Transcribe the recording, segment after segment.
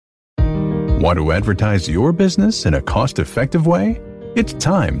Want to advertise your business in a cost-effective way? It's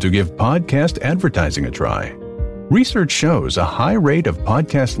time to give podcast advertising a try. Research shows a high rate of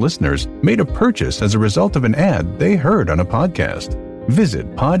podcast listeners made a purchase as a result of an ad they heard on a podcast.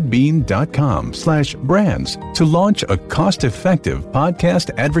 Visit podbean.com/brands to launch a cost-effective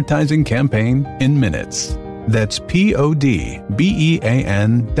podcast advertising campaign in minutes. That's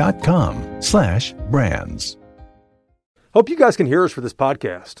podbean.com/brands. Hope you guys can hear us for this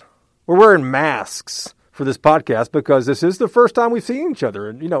podcast. We're wearing masks for this podcast because this is the first time we've seen each other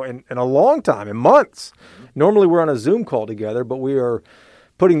in a long time, in months. Normally we're on a Zoom call together, but we are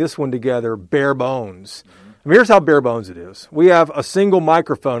putting this one together bare bones. I mean, here's how bare bones it is. We have a single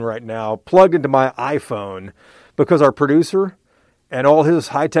microphone right now plugged into my iPhone because our producer and all his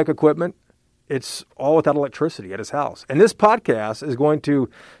high-tech equipment, it's all without electricity at his house. And this podcast is going to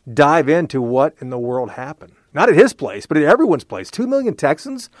dive into what in the world happened. Not at his place, but at everyone's place. 2 million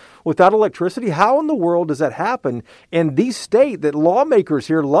Texans without electricity. How in the world does that happen in the state that lawmakers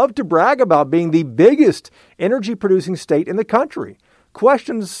here love to brag about being the biggest energy-producing state in the country?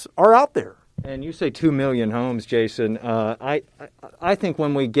 Questions are out there. And you say 2 million homes, Jason. I think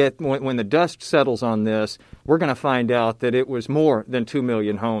when the dust settles on this, we're going to find out that it was more than 2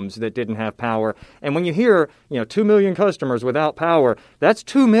 million homes that didn't have power. And when you hear, 2 million customers without power, that's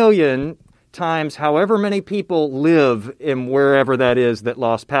 2 million times however many people live in wherever that is that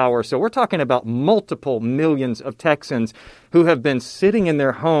lost power. So we're talking about multiple millions of Texans who have been sitting in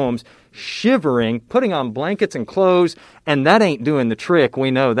their homes, shivering, putting on blankets and clothes, and that ain't doing the trick. We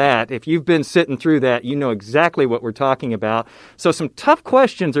know that. If you've been sitting through that, you know exactly what we're talking about. So some tough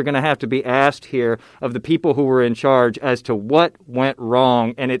questions are going to have to be asked here of the people who were in charge as to what went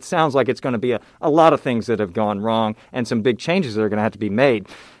wrong, and it sounds like it's going to be a lot of things that have gone wrong and some big changes that are going to have to be made.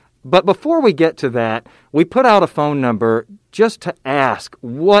 But before we get to that, we put out a phone number just to ask,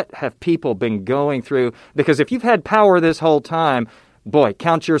 what have people been going through? Because if you've had power this whole time, boy,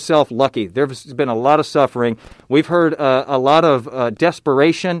 count yourself lucky. There's been a lot of suffering. We've heard a lot of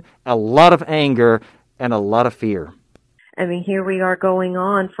desperation, a lot of anger, and a lot of fear. I mean, here we are going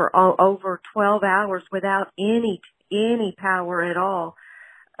on for over 12 hours without any power at all.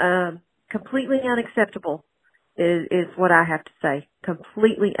 Completely unacceptable is what I have to say.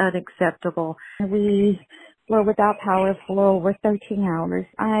 Completely unacceptable. We were without power for over 13 hours.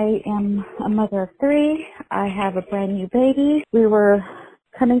 I am a mother of 3. I have a brand new baby. We were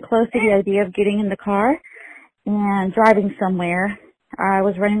coming close to the idea of getting in the car and driving somewhere. I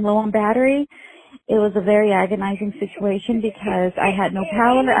was running low on battery. It was a very agonizing situation because I had no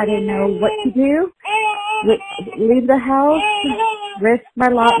power. I didn't know what to do. Leave the house, risk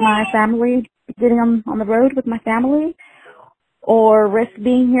my family, getting on the road with my family, or risk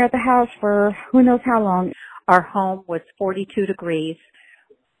being here at the house for who knows how long. Our home was 42 degrees,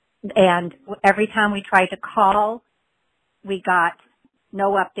 and every time we tried to call, we got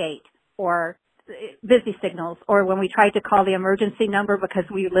no update or busy signals, or when we tried to call the emergency number because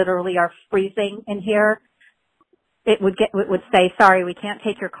we literally are freezing in here, it would say, sorry, we can't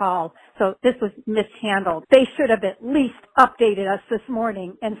take your call. So this was mishandled. They should have at least updated us this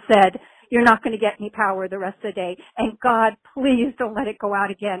morning and said, you're not going to get any power the rest of the day. And God, please don't let it go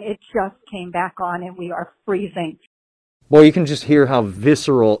out again. It just came back on and we are freezing. Well, you can just hear how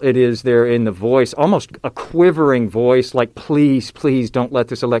visceral it is there in the voice, almost a quivering voice, like, please, please don't let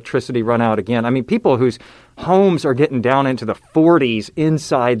this electricity run out again. I mean, people whose homes are getting down into the 40s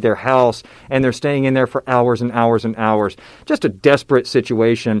inside their house, and they're staying in there for hours and hours and hours. Just a desperate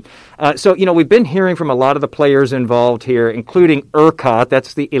situation. So, we've been hearing from a lot of the players involved here, including ERCOT.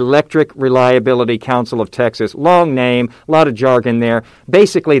 That's the Electric Reliability Council of Texas. Long name, a lot of jargon there.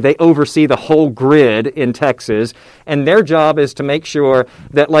 Basically, they oversee the whole grid in Texas, and their job is to make sure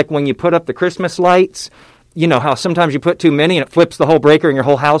that, like when you put up the Christmas lights, you know how sometimes you put too many and it flips the whole breaker and your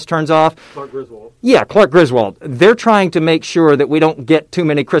whole house turns off? Clark Griswold. Yeah, Clark Griswold. They're trying to make sure that we don't get too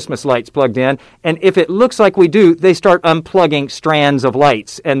many Christmas lights plugged in. And if it looks like we do, they start unplugging strands of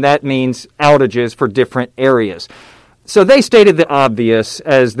lights. And that means outages for different areas. So they stated the obvious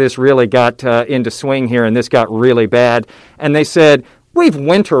as this really got into swing here and this got really bad. And they said, we've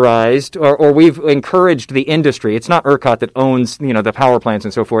winterized or we've encouraged the industry. It's not ERCOT that owns, the power plants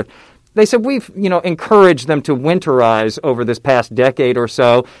and so forth. They said we've, encouraged them to winterize over this past decade or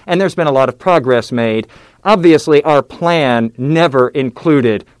so, and there's been a lot of progress made. Obviously, our plan never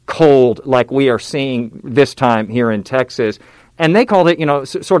included cold like we are seeing this time here in Texas. And they called it,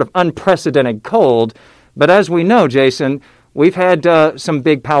 sort of unprecedented cold. But as we know, Jason, we've had some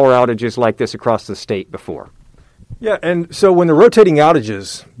big power outages like this across the state before. Yeah, and so when the rotating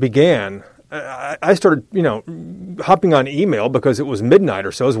outages began, I started, hopping on email because it was midnight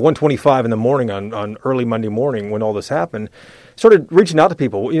or so. It was 1:25 in the morning on early Monday morning when all this happened. Started reaching out to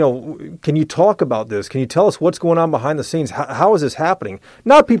people. Can you talk about this? Can you tell us what's going on behind the scenes? How is this happening?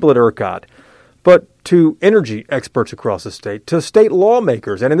 Not people at ERCOT, but to energy experts across the state, to state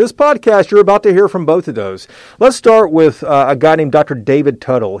lawmakers. And in this podcast, you're about to hear from both of those. Let's start with a guy named Dr. David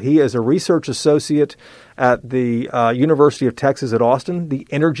Tuttle. He is a research associate at the University of Texas at Austin, the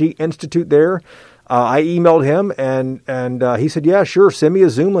Energy Institute there. I emailed him, and he said, yeah, sure, send me a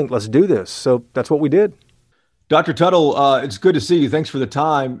Zoom link. Let's do this. So that's what we did. Dr. Tuttle, it's good to see you. Thanks for the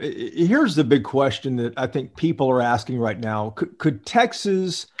time. Here's the big question that I think people are asking right now. Could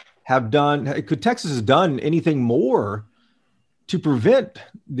Texas have done anything more to prevent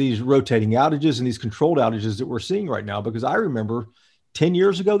these rotating outages and these controlled outages that we're seeing right now? Because I remember 10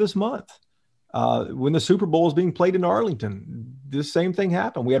 years ago this month, when the Super Bowl was being played in Arlington, this same thing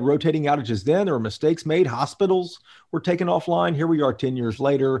happened. We had rotating outages then. There were mistakes made. Hospitals were taken offline. Here we are 10 years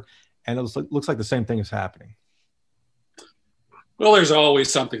later, and it looks like the same thing is happening. Well, there's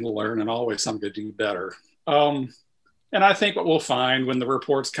always something to learn and always something to do better. And I think what we'll find when the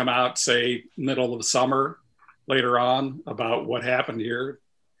reports come out, say, middle of the summer, later on, about what happened here,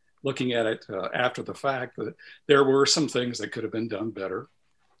 looking at it after the fact, that there were some things that could have been done better.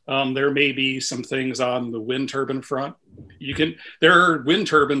 There may be some things on the wind turbine front. There are wind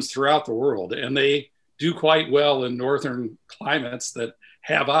turbines throughout the world, and they do quite well in northern climates that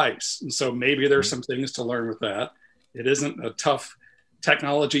have ice. And so maybe there's some things to learn with that. It isn't a tough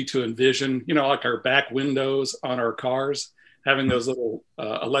technology to envision, like our back windows on our cars, having those little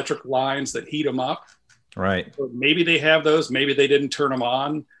electric lines that heat them up. Right. So maybe they have those. Maybe they didn't turn them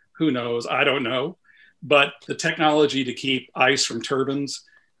on. Who knows? I don't know. But the technology to keep ice from turbines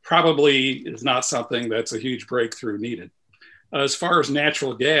probably is not something that's a huge breakthrough needed. As far as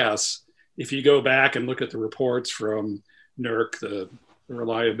natural gas, if you go back and look at the reports from NERC, the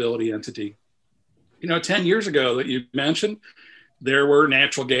reliability entity, 10 years ago that you mentioned, there were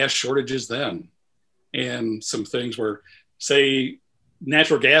natural gas shortages then. And some things were, say,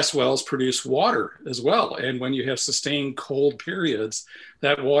 natural gas wells produce water as well. And when you have sustained cold periods,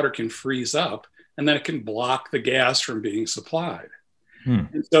 that water can freeze up and then it can block the gas from being supplied.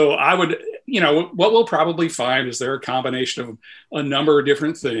 And so I would, what we'll probably find is there a combination of a number of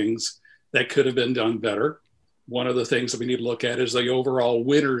different things that could have been done better. One of the things that we need to look at is the overall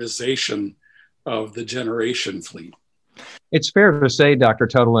winterization of the generation fleet. It's fair to say, Dr.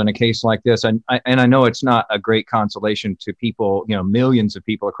 Tuttle, in a case like this, and I know it's not a great consolation to people, millions of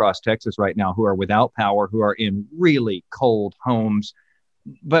people across Texas right now who are without power, who are in really cold homes.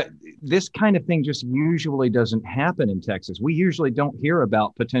 But this kind of thing just usually doesn't happen in Texas. We usually don't hear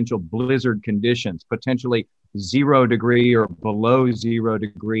about potential blizzard conditions, potentially 0 degree or below 0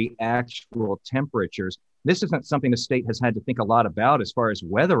 degree actual temperatures. This isn't something the state has had to think a lot about as far as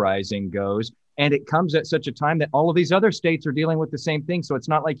weatherizing goes. And it comes at such a time that all of these other states are dealing with the same thing. So it's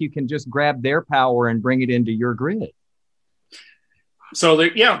not like you can just grab their power and bring it into your grid. So,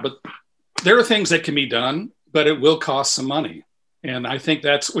 but there are things that can be done, but it will cost some money. And I think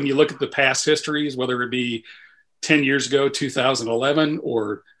that's when you look at the past histories, whether it be 10 years ago, 2011,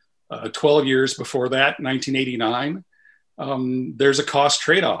 or 12 years before that, 1989, there's a cost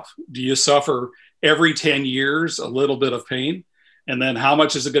trade-off. Do you suffer every 10 years a little bit of pain? And then how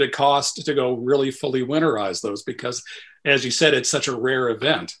much is it going to cost to go really fully winterize those? Because as you said, it's such a rare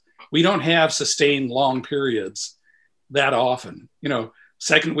event. We don't have sustained long periods that often.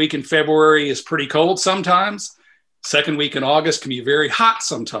 Second week in February is pretty cold sometimes. Second week in August can be very hot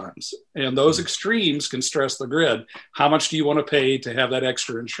sometimes. And those extremes can stress the grid. How much do you want to pay to have that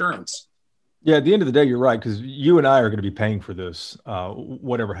extra insurance? Yeah, at the end of the day, you're right, because you and I are going to be paying for this,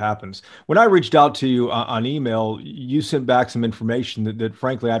 whatever happens. When I reached out to you on email, you sent back some information that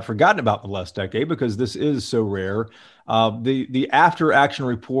frankly, I'd forgotten about the last decade because this is so rare. The after action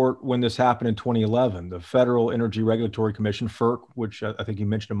report when this happened in 2011, the Federal Energy Regulatory Commission, FERC, which I think you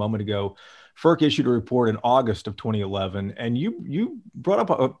mentioned a moment ago, FERC issued a report in August of 2011, and you brought up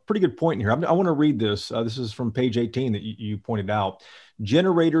a pretty good point here. I want to read this. This is from page 18 that you pointed out.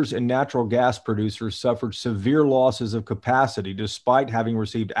 Generators and natural gas producers suffered severe losses of capacity despite having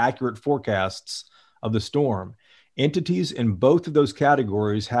received accurate forecasts of the storm. Entities in both of those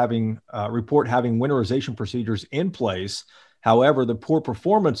categories report having winterization procedures in place. However, the poor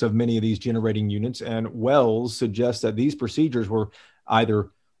performance of many of these generating units and wells suggests that these procedures were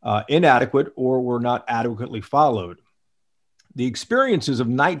either inadequate or were not adequately followed. The experiences of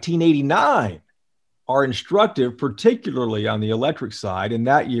 1989 are instructive, particularly on the electric side. In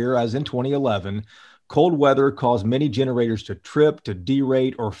that year, as in 2011, Cold weather caused many generators to trip, to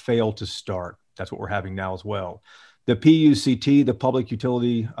derate, or fail to start. That's what we're having now as well. The PUCT, the Public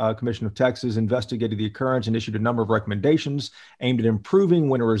Utility Commission of Texas, investigated the occurrence and issued a number of recommendations aimed at improving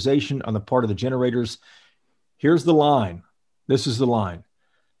winterization on the part of the generators. Here's the line. This is the line.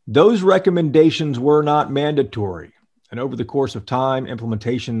 Those recommendations were not mandatory. And over the course of time,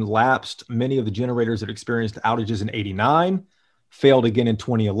 implementation lapsed. Many of the generators that experienced outages in '89 failed again in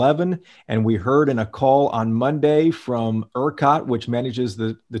 2011. And we heard in a call on Monday from ERCOT, which manages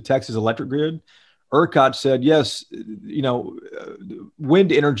the Texas electric grid, ERCOT said, yes,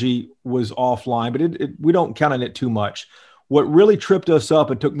 wind energy was offline, but we don't count on it too much. What really tripped us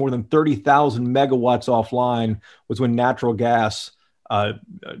up and took more than 30,000 megawatts offline was when natural gas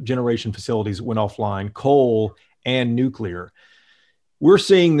generation facilities went offline, coal and nuclear. We're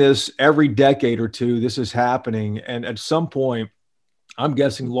seeing this every decade or two. This is happening. And at some point, I'm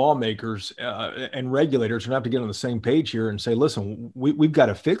guessing lawmakers and regulators are going to have to get on the same page here and say, listen, we've got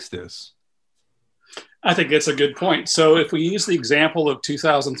to fix this. I think it's a good point. So if we use the example of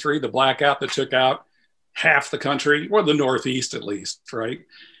 2003, the blackout that took out half the country, or the Northeast at least, right?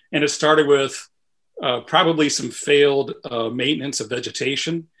 And it started with probably some failed maintenance of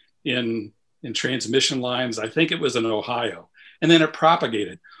vegetation in transmission lines. I think it was in Ohio. And then it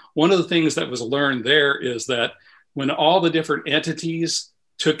propagated. One of the things that was learned there is that when all the different entities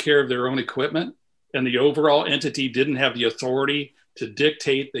took care of their own equipment and the overall entity didn't have the authority to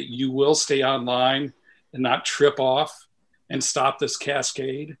dictate that you will stay online and not trip off and stop this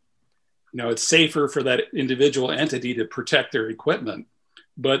cascade, it's safer for that individual entity to protect their equipment,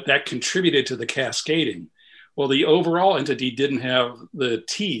 but that contributed to the cascading. Well, the overall entity didn't have the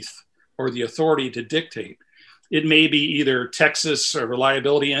teeth or the authority to dictate. It may be either Texas, a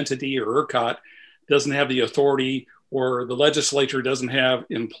reliability entity, or ERCOT doesn't have the authority, or the legislature doesn't have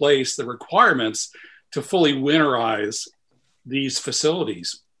in place the requirements to fully winterize these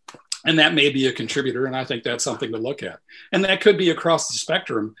facilities. And that may be a contributor, and I think that's something to look at. And that could be across the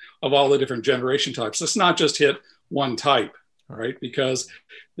spectrum of all the different generation types. Let's not just hit one type, right? Because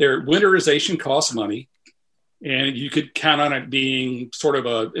their winterization costs money, and you could count on it being sort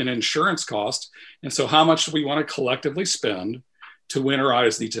of an insurance cost. And so how much do we want to collectively spend to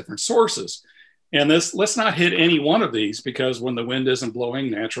winterize these different sources? And let's not hit any one of these, because when the wind isn't blowing,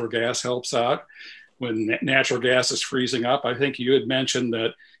 natural gas helps out. When natural gas is freezing up, I think you had mentioned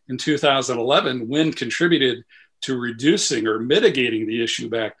that in 2011, wind contributed to reducing or mitigating the issue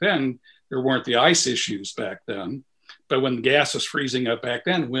back then. There weren't the ice issues back then, but when gas was freezing up back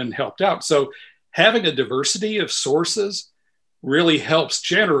then, wind helped out. So having a diversity of sources really helps,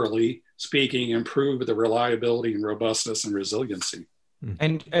 generally speaking, improve the reliability and robustness and resiliency.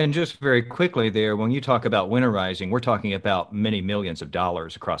 And just very quickly there, when you talk about winterizing, we're talking about many millions of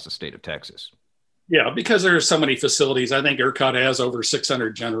dollars across the state of Texas. Yeah, because there are so many facilities. I think ERCOT has over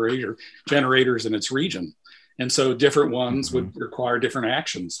 600 generators in its region. And so different ones would require different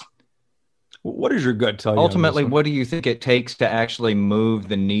actions. What does your gut tell you? Ultimately, what do you think it takes to actually move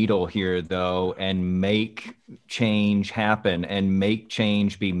the needle here, though, and make change happen and make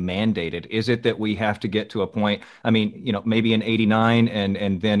change be mandated? Is it that we have to get to a point? I mean, maybe in '89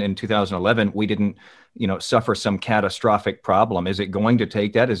 and then in 2011, we didn't, suffer some catastrophic problem. Is it going to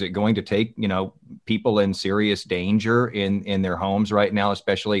take that? Is it going to take, people in serious danger in their homes right now,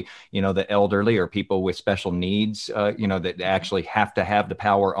 especially, the elderly or people with special needs, that actually have to have the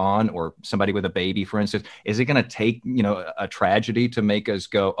power on, or somebody with a baby, for instance? Is it going to take, a tragedy to make us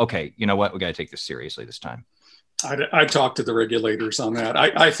go, okay, you know what, we got to take this seriously this time? I talked to the regulators on that.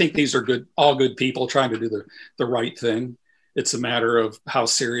 I think these are all good people trying to do the right thing. It's a matter of how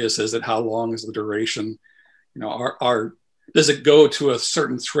serious is it? How long is the duration? Does it go to a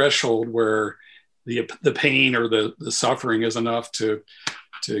certain threshold where the pain or the suffering is enough to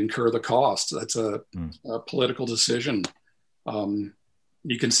incur the cost? That's a political decision.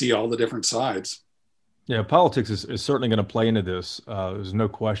 You can see all the different sides. Yeah, politics is certainly going to play into this. There's no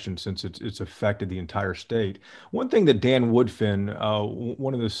question, since it's affected the entire state. One thing that Dan Woodfin,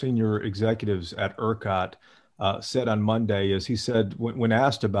 one of the senior executives at ERCOT, said on Monday is, he said, when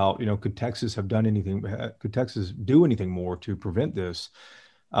asked about, could Texas have done anything, could Texas do anything more to prevent this?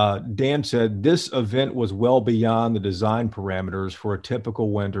 Dan said, this event was well beyond the design parameters for a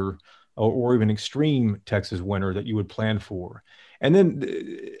typical winter or even extreme Texas winter that you would plan for. And then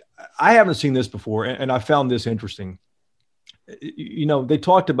I haven't seen this before, and I found this interesting. They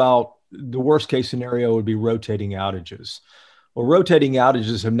talked about the worst case scenario would be rotating outages. Well, rotating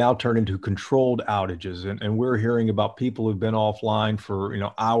outages have now turned into controlled outages, and we're hearing about people who've been offline for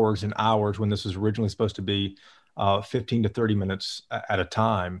hours and hours when this was originally supposed to be 15 to 30 minutes at a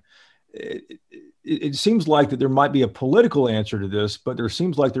time. it seems like that there might be a political answer to this, but there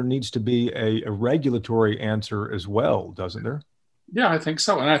seems like there needs to be a regulatory answer as well, doesn't there? Yeah, I think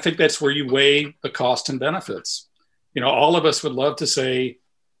so. And I think that's where you weigh the cost and benefits. All of us would love to say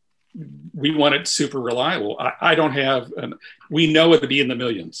we want it super reliable. I don't have, we know it would be in the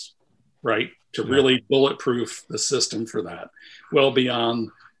millions, right? To really bulletproof the system for that, well beyond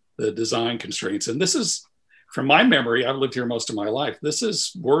the design constraints. And this is, from my memory, I've lived here most of my life. This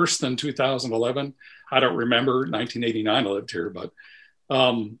is worse than 2011. I don't remember 1989 I lived here, but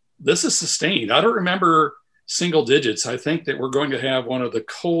this is sustained. I don't remember single digits. I think that we're going to have one of the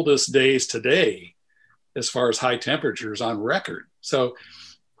coldest days today as far as high temperatures on record. So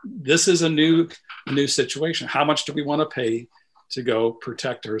this is a new situation. How much do we want to pay to go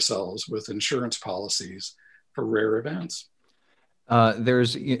protect ourselves with insurance policies for rare events?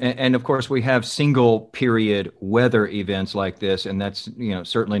 And of course we have single period weather events like this, and that's,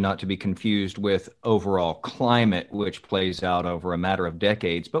 certainly not to be confused with overall climate, which plays out over a matter of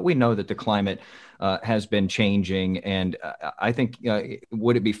decades. But we know that the climate has been changing. And I think,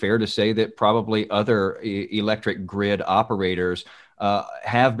 would it be fair to say that probably other electric grid operators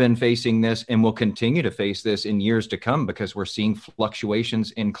have been facing this and will continue to face this in years to come, because we're seeing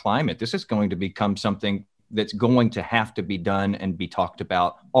fluctuations in climate? This is going to become something that's going to have to be done and be talked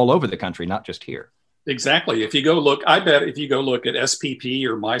about all over the country, not just here. Exactly. If you go look, I bet if you go look at SPP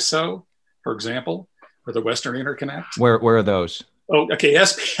or MISO, for example, or the Western Interconnect. Where are those? Oh, okay.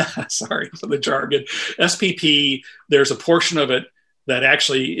 Sorry for the jargon. SPP, there's a portion of it that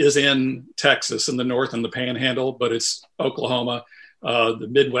actually is in Texas in the north and the Panhandle, but it's Oklahoma. The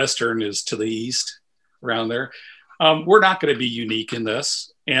Midwestern is to the east around there. We're not going to be unique in this.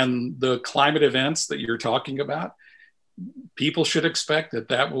 And the climate events that you're talking about, people should expect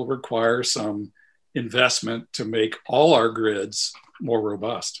that will require some investment to make all our grids more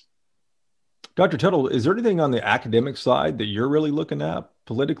robust. Dr. Tuttle, is there anything on the academic side that you're really looking at?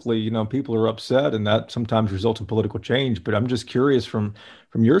 Politically, people are upset, and that sometimes results in political change. But I'm just curious from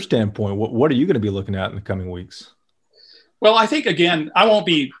your standpoint, what are you going to be looking at in the coming weeks? Well, I think, again, I won't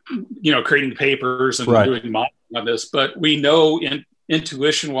be, creating papers and doing modeling on this, but we know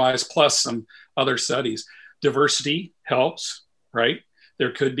intuition-wise, plus some other studies, diversity helps, right?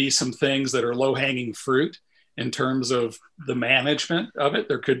 There could be some things that are low-hanging fruit in terms of the management of it.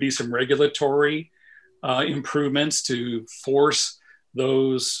 There could be some regulatory improvements to force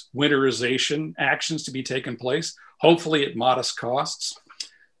those winterization actions to be taken place, hopefully at modest costs.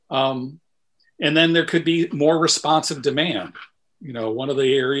 And then there could be more responsive demand. One of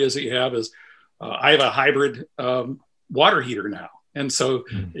the areas that you have is, I have a hybrid water heater now. And so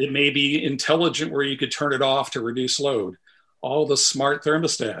it may be intelligent where you could turn it off to reduce load. All the smart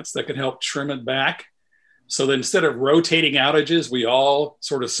thermostats that can help trim it back. So that instead of rotating outages, we all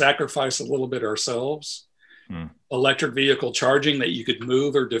sort of sacrifice a little bit ourselves. Electric vehicle charging that you could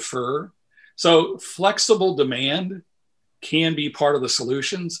move or defer. So flexible demand can be part of the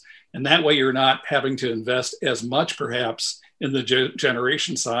solutions. And that way you're not having to invest as much perhaps in the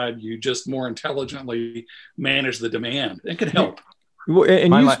generation side. You just more intelligently manage the demand. It can help. Well,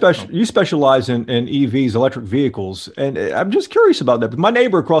 and you specialize in EVs, electric vehicles, and I'm just curious about that. My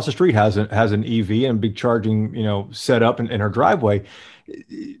neighbor across the street has an EV and a big charging, set up in her driveway.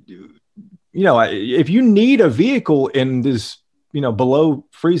 If you need a vehicle in this, below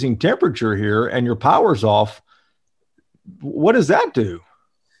freezing temperature here, and your power's off, what does that do?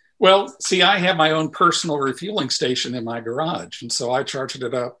 Well, see, I have my own personal refueling station in my garage, and so I charged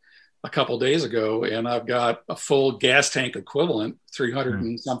it up a couple of days ago, and I've got a full gas tank equivalent, 300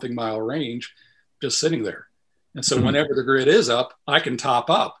 and something mile range, just sitting there. And so whenever the grid is up, I can top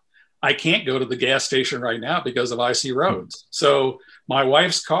up. I can't go to the gas station right now because of icy roads. So my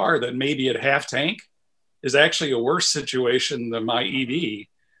wife's car that may be at half tank is actually a worse situation than my EV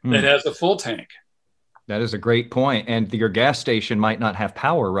that has a full tank. That is a great point. And your gas station might not have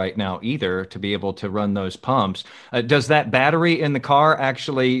power right now either to be able to run those pumps. Does that battery in the car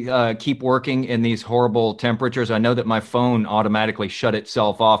actually keep working in these horrible temperatures? I know that my phone automatically shut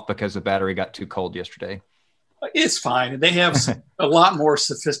itself off because the battery got too cold yesterday. It's fine. They have a lot more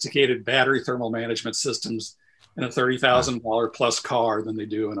sophisticated battery thermal management systems in a $30,000 plus car than they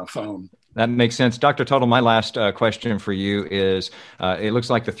do in a phone. That makes sense. Dr. Tuttle, my last question for you is, it looks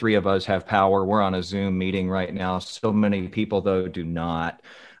like the three of us have power. We're on a Zoom meeting right now. So many people, though, do not.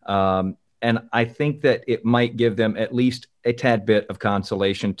 And I think that it might give them at least a tad bit of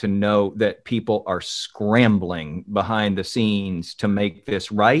consolation to know that people are scrambling behind the scenes to make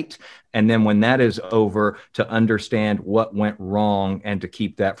this right. And then when that is over, to understand what went wrong and to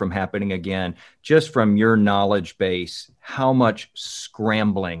keep that from happening again. Just from your knowledge base, how much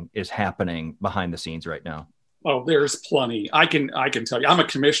scrambling is happening behind the scenes right now? Oh, there's plenty. I can tell you, I'm a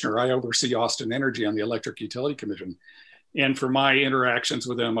commissioner. I oversee Austin Energy on the Electric Utility Commission. And for my interactions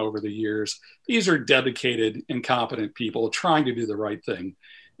with them over the years, these are dedicated and competent people trying to do the right thing.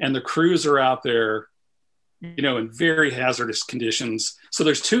 And the crews are out there, in very hazardous conditions. So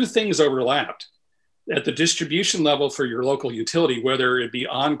there's two things overlapped. At the distribution level for your local utility, whether it be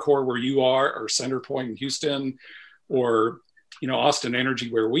Encore where you are, or Centerpoint in Houston, or Austin Energy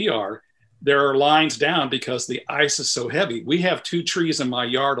where we are, there are lines down because the ice is so heavy. We have 2 trees in my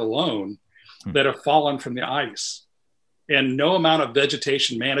yard alone that have fallen from the ice. And no amount of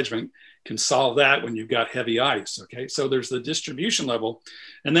vegetation management can solve that when you've got heavy ice, okay? So there's the distribution level,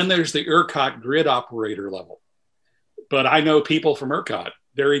 and then there's the ERCOT grid operator level. But I know people from ERCOT,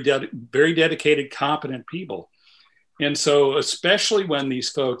 very dedicated, competent people. And so especially when these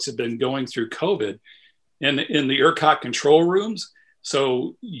folks have been going through COVID and in the ERCOT control rooms,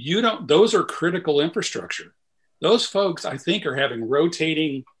 so those are critical infrastructure. Those folks, I think, are having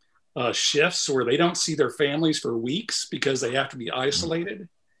rotating shifts where they don't see their families for weeks because they have to be isolated.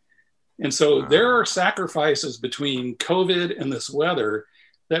 And so there are sacrifices between COVID and this weather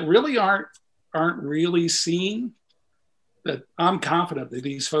that really aren't really seen. That I'm confident that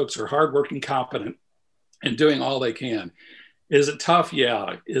these folks are hardworking, competent, and doing all they can. Is it tough?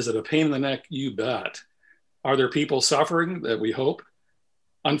 Yeah. Is it a pain in the neck? You bet. Are there people suffering that we hope?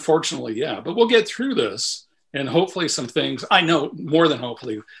 Unfortunately, yeah. But we'll get through this. And hopefully some things, I know more than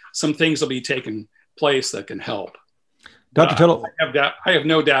hopefully, some things will be taking place that can help. Dr. Tuttle, I have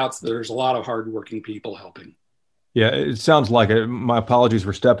no doubts there's a lot of hardworking people helping. Yeah, it sounds like it. My apologies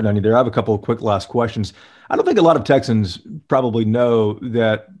for stepping on you there. I have a couple of quick last questions. I don't think a lot of Texans probably know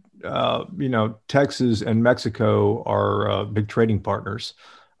that, Texas and Mexico are big trading partners.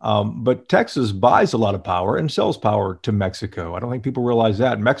 But Texas buys a lot of power and sells power to Mexico. I don't think people realize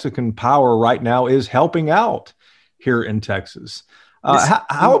that. Mexican power right now is helping out here in Texas.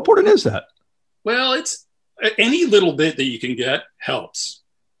 How important is that? Well, it's any little bit that you can get helps,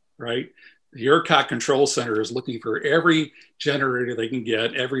 right? The ERCOT Control Center is looking for every generator they can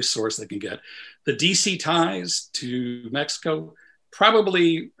get, every source they can get. The DC ties to Mexico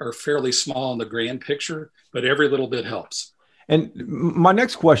probably are fairly small in the grand picture, but every little bit helps. And my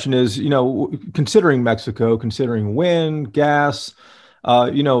next question is, considering Mexico, considering wind, gas,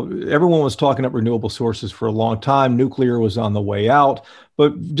 everyone was talking up renewable sources for a long time. Nuclear was on the way out.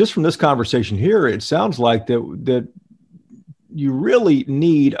 But just from this conversation here, it sounds like that you really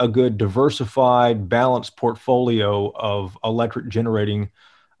need a good diversified, balanced portfolio of electric generating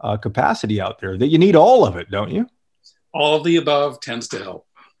capacity out there, that you need all of it, don't you? All of the above tends to help.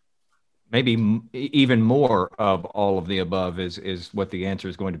 Maybe even more of all of the above is what the answer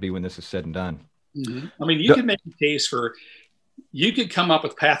is going to be when this is said and done. Mm-hmm. I mean, you can make a case you could come up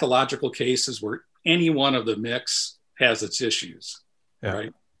with pathological cases where any one of the mix has its issues,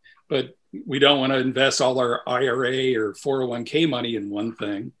 right? But we don't want to invest all our IRA or 401k money in one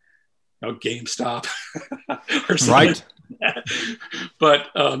thing, GameStop or something. Right. Like that.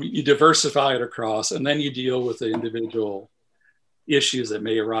 But you diversify it across, and then you deal with the individual issues that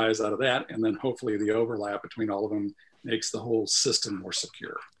may arise out of that. And then hopefully the overlap between all of them makes the whole system more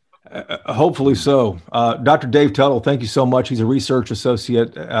secure. Hopefully so. Dr. Dave Tuttle, thank you so much. He's a research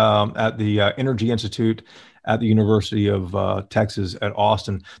associate at the Energy Institute at the University of Texas at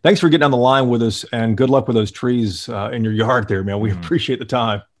Austin. Thanks for getting on the line with us, and good luck with those trees in your yard there, man. We appreciate the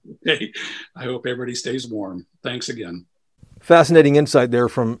time. Hey, I hope everybody stays warm. Thanks again. Fascinating insight there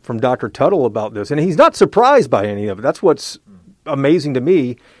from Dr. Tuttle about this. And he's not surprised by any of it. That's what's amazing to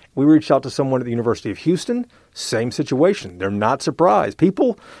me. We reached out to someone at the University of Houston, same situation. They're not surprised.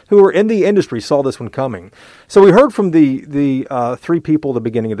 People who are in the industry saw this one coming. So we heard from the 3 people at the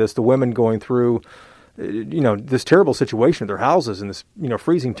beginning of this, the women going through, this terrible situation at their houses and this,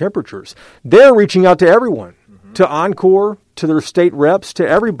 freezing temperatures. They're reaching out to everyone, to Encore, to their state reps, to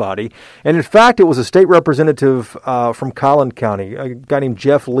everybody. And in fact, it was a state representative from Collin County, a guy named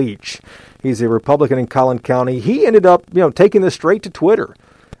Jeff Leach. He's a Republican in Collin County. He ended up, taking this straight to Twitter.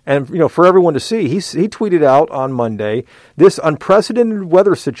 And, for everyone to see, he tweeted out on Monday, "This unprecedented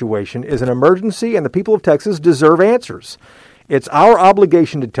weather situation is an emergency and the people of Texas deserve answers. It's our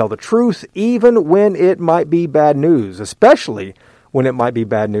obligation to tell the truth, even when it might be bad news, especially when it might be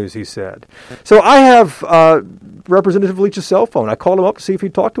bad news, he said. So I have Representative Leach's cell phone. I called him up to see if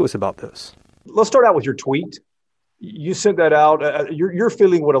he'd talk to us about this. Let's start out with your tweet. You sent that out. You're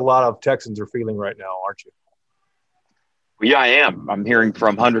feeling what a lot of Texans are feeling right now, aren't you? Well, yeah, I am. I'm hearing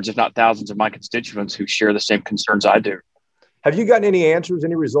from hundreds, if not thousands, of my constituents who share the same concerns I do. Have you gotten any answers,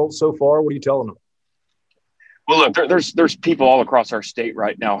 any results so far? What are you telling them? Well, look, there's people all across our state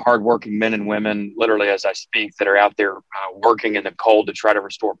right now, hardworking men and women, literally as I speak, that are out there working in the cold to try to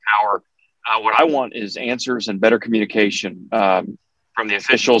restore power. What I want is answers and better communication from the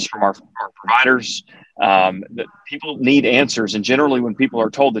officials, from our providers. That people need answers, and generally, when people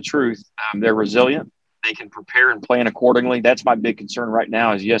are told the truth, they're resilient. They can prepare and plan accordingly. That's my big concern right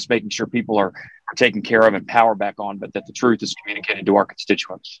now is, yes, making sure people are taken care of and power back on, but that the truth is communicated to our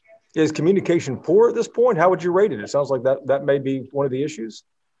constituents. Is communication poor at this point? How would you rate it? It sounds like that may be one of the issues.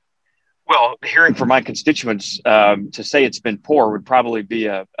 Well, hearing from my constituents, to say it's been poor would probably be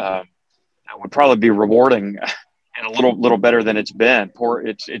rewarding and a little better than it's been. Poor,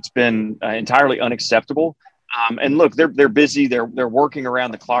 it's been entirely unacceptable. And look, they're busy. They're working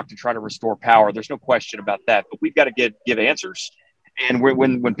around the clock to try to restore power. There's no question about that. But we've got to give answers. And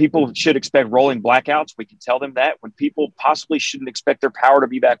when people should expect rolling blackouts, we can tell them that. When people possibly shouldn't expect their power to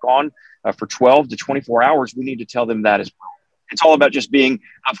be back on for 12 to 24 hours, we need to tell them that as well. It's all about just being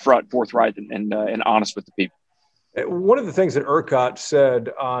upfront, forthright, and honest with the people. One of the things that ERCOT said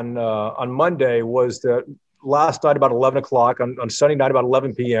on Monday was that last night about 11 o'clock, on Sunday night about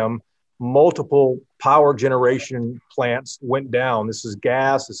 11 p.m., multiple power generation plants went down. This is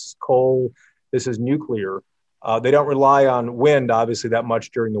gas, this is coal, this is nuclear. They don't rely on wind, obviously, that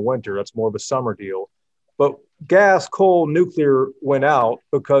much during the winter. That's more of a summer deal. But gas, coal, nuclear went out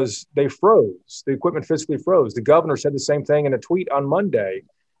because they froze. The equipment physically froze. The governor said the same thing in a tweet on Monday.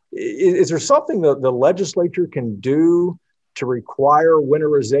 Is there something that the legislature can do to require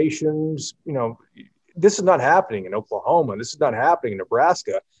winterizations? You know, this is not happening in Oklahoma. This is not happening in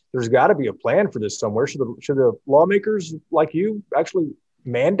Nebraska. There's got to be a plan for this somewhere. Should the lawmakers like you actually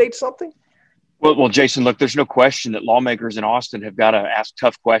mandate something? Well, Jason, look, there's no question that lawmakers in Austin have got to ask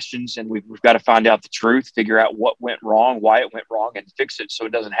tough questions, and we've got to find out the truth, figure out what went wrong, why it went wrong, and fix it so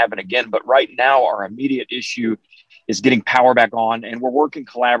it doesn't happen again. But right now, our immediate issue is getting power back on, and we're working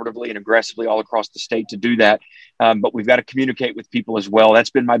collaboratively and aggressively all across the state to do that. But we've got to communicate with people as well. That's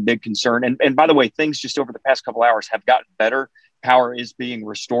been my big concern. And by the way, things just over the past couple hours have gotten better. Power is being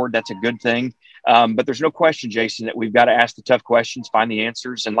restored. That's a good thing. But there's no question, Jason, that we've got to ask the tough questions, find the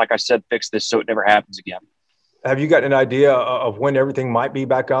answers, and like I said, fix this so it never happens again. Have you got an idea of when everything might be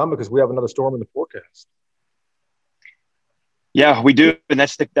back on? Because we have another storm in the forecast. Yeah, we do. And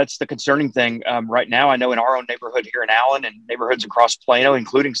that's the concerning thing right now. I know in our own neighborhood here in Allen and neighborhoods across Plano,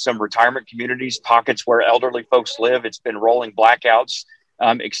 including some retirement communities, pockets where elderly folks live, it's been rolling blackouts.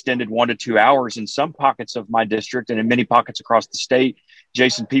 Extended 1 to 2 hours in some pockets of my district and in many pockets across the state.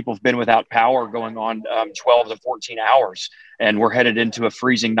 Jason, people have been without power going on 12 to 14 hours, and we're headed into a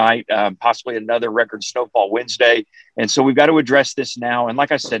freezing night, possibly another record snowfall Wednesday. And so we've got to address this now. And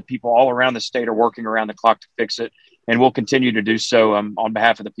like I said, people all around the state are working around the clock to fix it, and we'll continue to do so on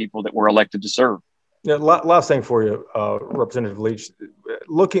behalf of the people that we're elected to serve. Yeah, last thing for you, Representative Leach.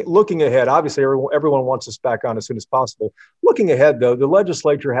 Looking ahead, obviously everyone wants us back on as soon as possible. Looking ahead, though, the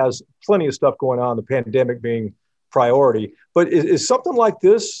legislature has plenty of stuff going on, the pandemic being priority. But is something like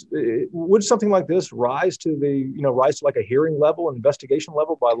this, would something like this rise to like a hearing level, an investigation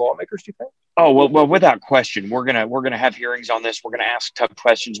level by lawmakers, do you think? Oh, well, without question, we're gonna have hearings on this. We're gonna ask tough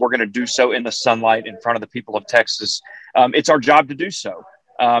questions. We're gonna do so in the sunlight in front of the people of Texas. It's our job to do so.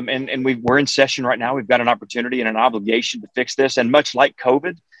 And we're in session right now. We've got an opportunity and an obligation to fix this. And much like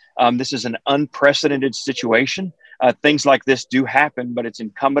COVID, this is an unprecedented situation. Things like this do happen, but it's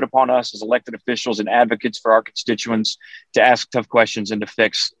incumbent upon us as elected officials and advocates for our constituents to ask tough questions and to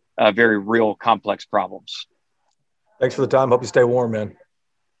fix very real, complex problems. Thanks for the time. Hope you stay warm, man.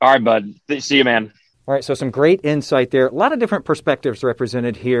 All right, bud. See you, man. All right, so some great insight there. A lot of different perspectives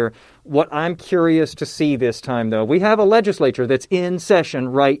represented here. What I'm curious to see this time, though, we have a legislature that's in session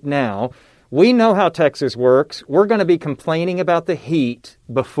right now. We know how Texas works. We're going to be complaining about the heat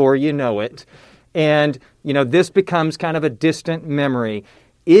before you know it. And, this becomes kind of a distant memory.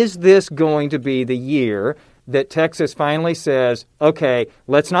 Is this going to be the year that Texas finally says, okay,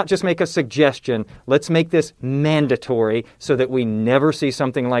 let's not just make a suggestion, let's make this mandatory so that we never see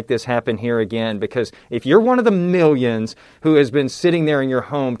something like this happen here again? Because if you're one of the millions who has been sitting there in your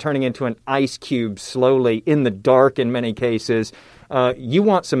home turning into an ice cube slowly in the dark in many cases, you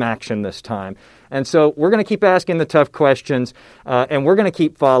want some action this time. And so we're going to keep asking the tough questions, and we're going to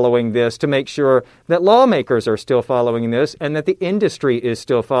keep following this to make sure that lawmakers are still following this and that the industry is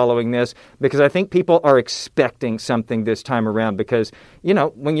still following this, because I think people are expecting something this time around because,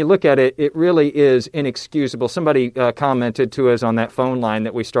 when you look at it, it really is inexcusable. Somebody commented to us on that phone line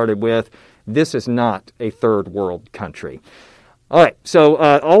that we started with, this is not a third world country. All right, so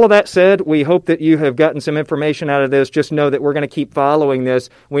all of that said, we hope that you have gotten some information out of this. Just know that we're going to keep following this.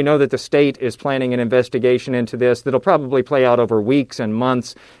 We know that the state is planning an investigation into this that'll probably play out over weeks and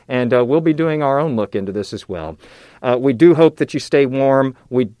months, and we'll be doing our own look into this as well. We do hope that you stay warm.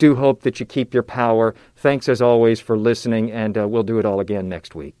 We do hope that you keep your power. Thanks, as always, for listening, and we'll do it all again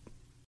next week.